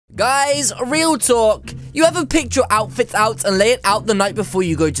Guys, real talk. You ever picked your outfits out and lay it out the night before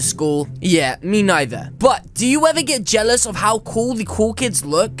you go to school? Yeah, me neither. But do you ever get jealous of how cool the cool kids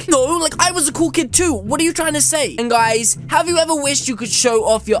look? No, like I was a cool kid too. What are you trying to say? And guys, have you ever wished you could show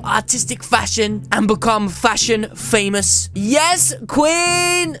off your artistic fashion and become fashion famous? Yes,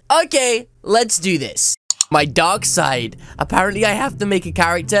 queen! Okay, let's do this. My dark side. Apparently, I have to make a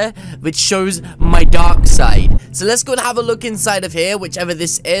character which shows my dark side. So let's go and have a look inside of here, whichever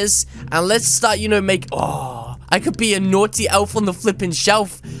this is. And let's start, Oh, I could be a naughty elf on the flipping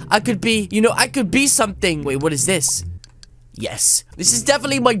shelf. I could be, I could be something. Wait, what is this? Yes. This is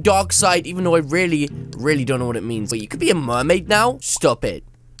definitely my dark side, even though I really don't know what it means. Wait, you could be a mermaid now? Stop it.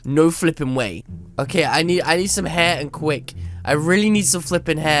 No flipping way. Okay, I need some hair and quick. I really need some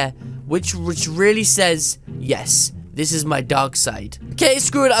flipping hair. Which really says, yes, this is my dark side. Okay,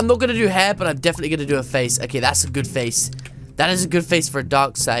 screw it. I'm not gonna do hair, but I'm definitely gonna do a face. Okay, that's a good face. That is a good face for a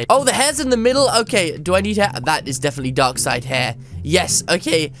dark side. Oh, the hair's in the middle? Okay, do I need hair? That is definitely dark side hair. Yes,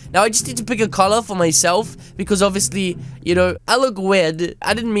 okay. Now I just need to pick a color for myself because obviously, I look weird.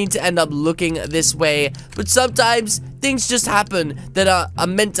 I didn't mean to end up looking this way, but sometimes things just happen that are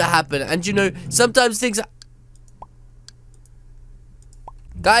meant to happen. And sometimes things...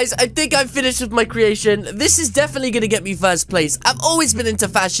 Guys, I think I'm finished with my creation. This is definitely gonna get me first place. I've always been into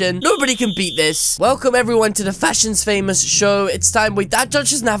fashion. Nobody can beat this. Welcome everyone to the Fashion's Famous show. It's time. Wait, that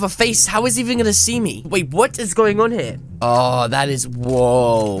judge doesn't have a face. How is he even gonna see me? Wait, what is going on here? Oh, that is...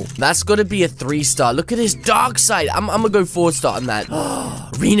 Whoa. That's gotta be a 3-star. Look at his dark side. I'm gonna go 4-star on that.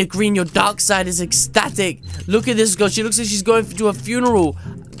 Rena Green, your dark side is ecstatic. Look at this girl. She looks like she's going to a funeral.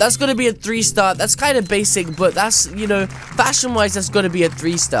 That's gonna be a 3-star. That's kind of basic, but that's, fashion-wise, that's gonna be a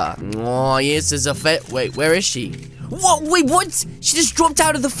 3-star. Oh, yes, there's a wait, where is she? What? Wait, what? She just dropped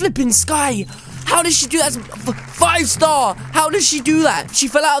out of the flipping sky. How did she do that? 5-star. How did she do that? She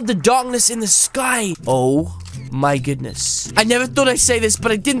fell out of the darkness in the sky. Oh, my goodness. I never thought I'd say this,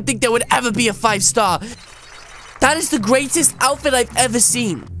 but I didn't think there would ever be a 5-star. That is the greatest outfit I've ever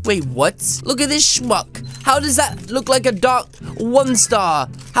seen. Wait, what? Look at this schmuck. How does that look like a dark 1-star?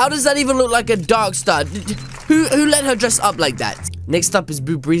 How does that even look like a dark star? Who let her dress up like that? Next up is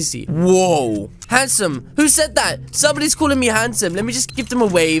Boo Breezy. Whoa. Handsome. Who said that? Somebody's calling me handsome. Let me just give them a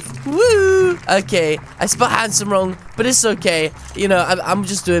wave. Woo. Okay. I spelled handsome wrong, but it's okay. I'm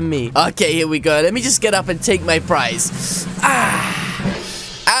just doing me. Okay, here we go. Let me just get up and take my prize.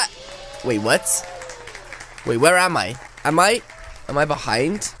 Wait, what? Wait, where am I? Am I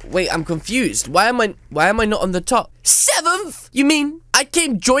behind? Wait, I'm confused. Why am I not on the top? 7th? You mean I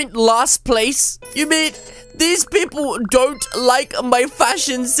came joint last place? You mean these people don't like my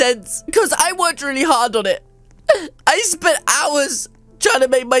fashion sense? Because I worked really hard on it. I spent hours trying to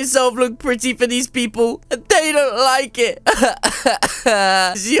make myself look pretty for these people, and they don't like it.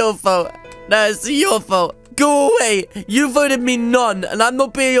 It's your fault. No, it's your fault. Go away. You voted me none, and I'm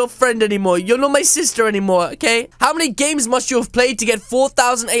not being your friend anymore. You're not my sister anymore, okay? How many games must you have played to get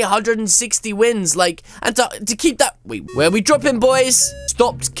 4,860 wins? And to keep that... Wait, where are we dropping, boys?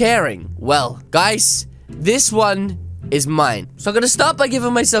 Stopped caring. Well, guys, this one is mine. So I'm gonna start by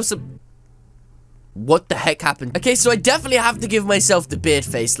giving myself some... What the heck happened? Okay, so I definitely have to give myself the beard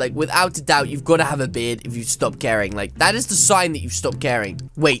face. Without a doubt, you've got to have a beard if you stop caring. That is the sign that you've stopped caring.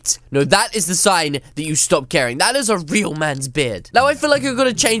 Wait, no, that is the sign that you stopped caring. That is a real man's beard. Now, I feel like I've got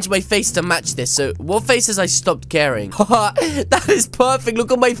to change my face to match this. So, what face has I stopped caring? That is perfect.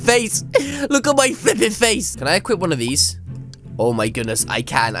 Look at my face. Look at my flipping face. Can I equip one of these? Oh my goodness, I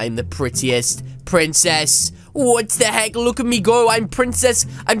can. I'm the prettiest princess. What the heck? Look at me go. I'm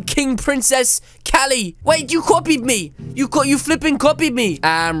King Princess Callie. Wait, you copied me. You flipping copied me.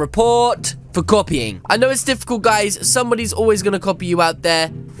 And report for copying. I know it's difficult, guys. Somebody's always gonna copy you out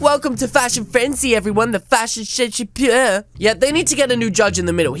there. Welcome to Fashion Frenzy, everyone. The fashion shit. Yeah, they need to get a new judge in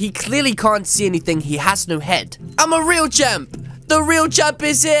the middle. He clearly can't see anything. He has no head. I'm a real champ. The real champ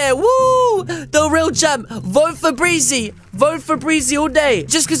is here. Woo! The real champ. Vote for Breezy. Vote for Breezy all day.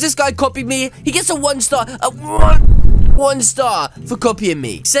 Just because this guy copied me, he gets a 1-star. One star for copying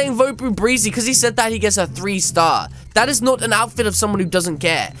me. Saying vote for Breezy because he said that he gets a 3-star. That is not an outfit of someone who doesn't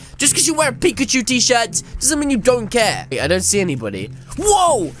care. Just because you wear a Pikachu t-shirt doesn't mean you don't care. Wait, I don't see anybody.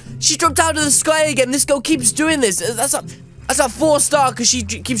 Whoa! She dropped out of the sky again. This girl keeps doing this. That's a 4-star because she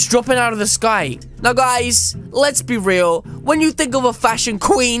keeps dropping out of the sky. Now, guys, let's be real. When you think of a fashion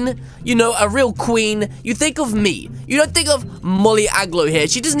queen, a real queen, you think of me. You don't think of Molly Aglo here.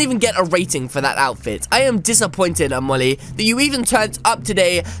 She doesn't even get a rating for that outfit. I am disappointed, Molly, that you even turned up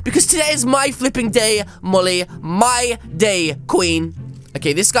today because today is my flipping day, Molly. My day, queen.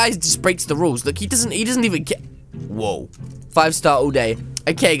 Okay, this guy just breaks the rules. Look, he doesn't even care. Whoa. 5-star all day.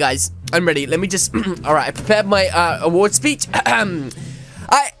 Okay, guys, I'm ready. Let me just... Alright, I prepared my award speech.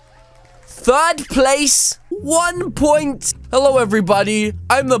 Third place, 1 point. Hello, everybody.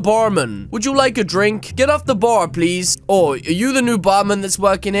 I'm the barman. Would you like a drink? Get off the bar, please. Oh, are you the new barman that's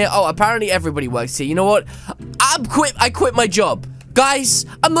working here? Oh, apparently everybody works here. You know what? I quit my job. Guys,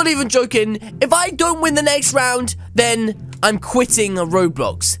 I'm not even joking. If I don't win the next round, then I'm quitting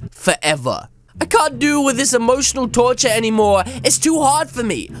Roblox forever. I can't deal with this emotional torture anymore. It's too hard for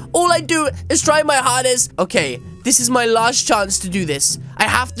me. All I do is try my hardest. Okay, this is my last chance to do this. I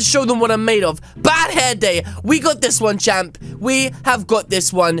have to show them what I'm made of. Bad hair day. We got this one, champ. We have got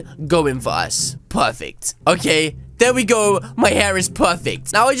this one going for us. Perfect. Okay, there we go. My hair is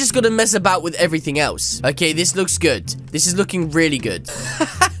perfect. Now I just gotta mess about with everything else. Okay, this looks good. This is looking really good.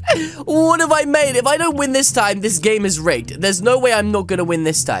 What have I made? If I don't win this time, this game is rigged. There's no way I'm not gonna win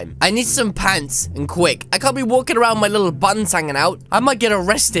this time. I need some pants, and quick. I can't be walking around my little buns hanging out. I might get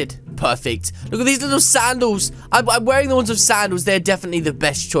arrested. Perfect. Look at these little sandals. I'm wearing the ones with sandals. They're definitely the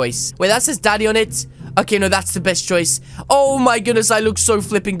best choice. Wait, that says daddy on it. Okay, no, that's the best choice. Oh my goodness, I look so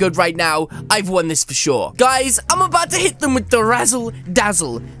flipping good right now. I've won this for sure. Guys, I'm about to hit them with the razzle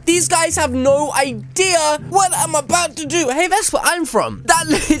dazzle. These guys have no idea what I'm about to do. Hey, that's where I'm from. That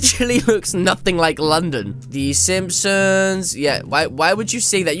literally looks nothing like London. The Simpsons. Yeah, why would you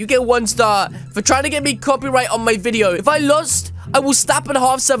say that? You get 1 star for trying to get me copyright on my video. If I lost, I will snap and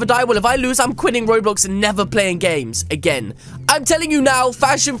half server die. Well, if I lose, I'm quitting Roblox and never playing games again. I'm telling you now,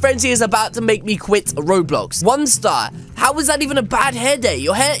 Fashion Frenzy is about to make me quit Roblox. 1 star. How is that even a bad hair day?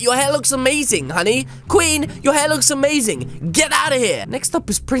 Your hair looks amazing, honey. Queen, your hair looks amazing. Get out of here. Next up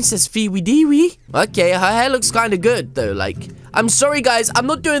is Princess Fiwi Dewi. Okay, her hair looks kind of good, though. Like, I'm sorry, guys. I'm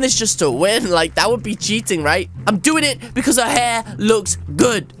not doing this just to win. Like, that would be cheating, right? I'm doing it because her hair looks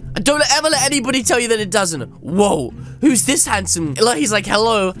good. Don't ever let anybody tell you that it doesn't. Whoa, who's this handsome? He's like,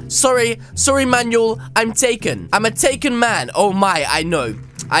 hello. Sorry, Manuel. I'm taken. I'm a taken man. Oh my, I know,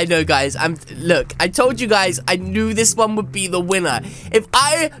 guys. Look, I told you guys, I knew this one would be the winner. If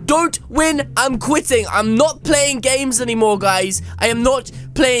I don't win, I'm quitting. I'm not playing games anymore, guys. I am not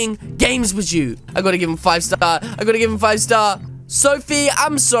playing games with you. I gotta give him 5 star. Sophie,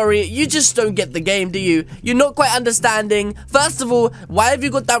 I'm sorry, you just don't get the game, do you? You're not quite understanding. First of all, why have you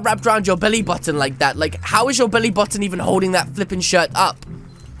got that wrapped around your belly button like that? Like, how is your belly button even holding that flipping shirt up?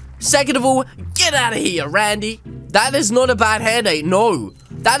 Second of all, get out of here, Randy. That is not a bad hair day. No,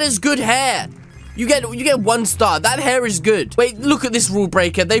 that is good hair. You get 1 star. That hair is good. Wait, look at this rule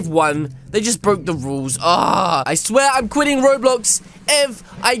breaker. They've won. They just broke the rules. I swear I'm quitting Roblox if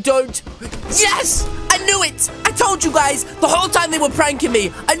I don't. Yes! I knew it! I told you guys the whole time they were pranking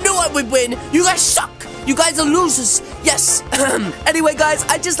me. I knew I would win. You guys suck. You guys are losers. Yes. Anyway, guys,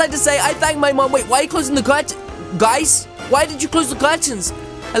 I'd just like to say I thank my mom. Wait, why are you closing the curtain? Guys, why did you close the curtains?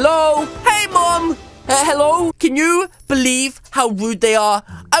 Hello? Hey, Mom. Hello? Can you believe how rude they are?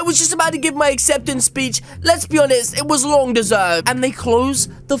 I was just about to give my acceptance speech. Let's be honest, it was long deserved. And they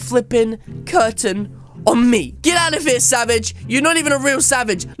closed the flipping curtain on me. Get out of here, savage. You're not even a real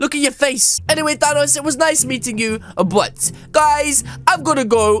savage. Look at your face. Anyway, Thanos, it was nice meeting you. But, guys, I've got to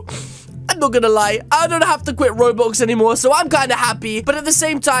go. I'm not gonna lie, I don't have to quit Roblox anymore, so I'm kinda happy. But at the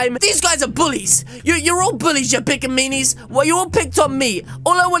same time, these guys are bullies. You're all bullies, you picking meanies. Well, you all picked on me.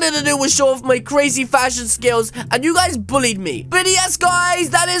 All I wanted to do was show off my crazy fashion skills, and you guys bullied me. But yes, guys,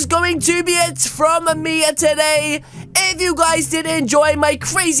 that is going to be it from me today. If you guys did enjoy my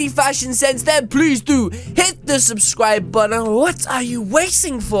crazy fashion sense, then please do hit the subscribe button. What are you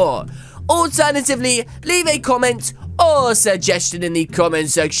waiting for? Alternatively, leave a comment or suggestion in the comment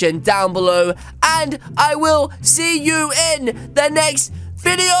section down below, and I will see you in the next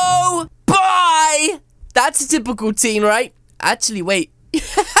video. Bye! That's a typical teen, right? Actually, wait.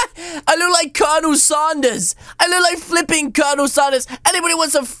 I look like Colonel Sanders. I look like flipping Colonel Sanders. Anybody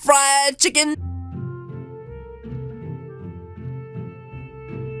want some fried chicken?